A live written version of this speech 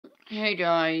Hey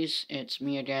guys, it's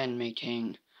me again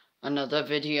making another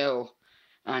video,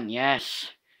 and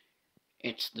yes,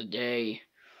 it's the day.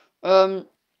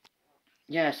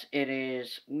 Yes, it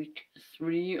is week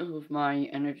 3 of my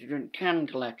energy drink can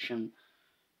collection.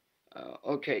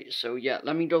 Okay, so yeah,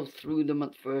 let me go through them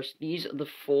at first. These are the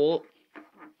 4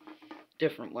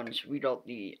 different ones. We got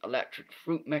the Electric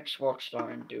Fruit Mix Rockstar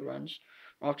Endurance,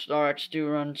 Rockstar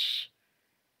Endurance,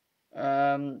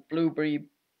 Blueberry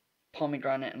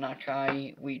Pomegranate and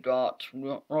Acai. We got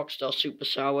Rockstar Super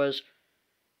Sours,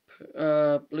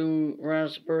 Blue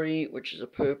Raspberry, which is a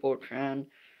purple can,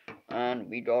 and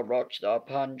we got Rockstar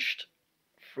Punched,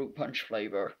 Fruit Punch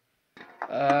flavor.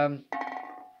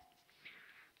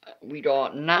 We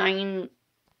got 9.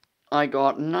 I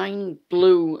got 9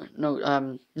 blue,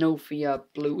 no fear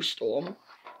blue storm.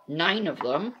 9 of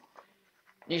them.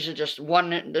 These are just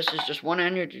one. This is just one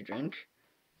energy drink.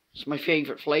 It's my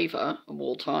favorite flavor of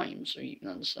all time, so you can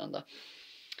understand that.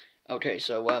 Okay,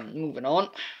 so moving on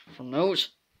from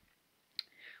those,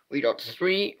 we got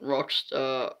 3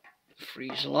 Rockstar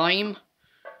Freeze Lime,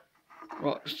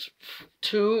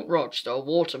 2 Rockstar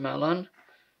Watermelon,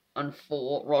 and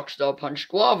 4 Rockstar Punch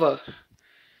Guava.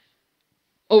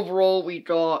 Overall, we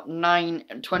got 9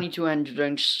 and 22 energy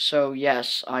drinks, so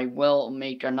yes, I will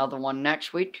make another one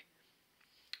next week.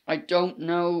 I don't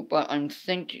know, but I'm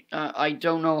thinking, I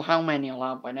don't know how many I'll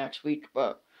have by next week,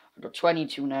 but I got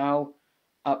 22 now,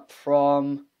 up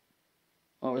from,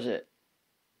 what was it?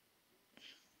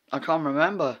 I can't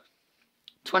remember.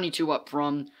 22 up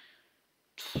from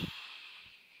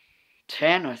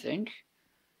 10, I think.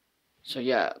 So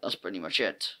yeah, that's pretty much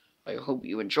it. I hope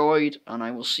you enjoyed, and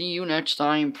I will see you next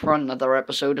time for another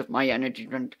episode of my energy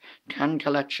drink can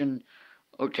collection.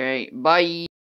 Okay, bye!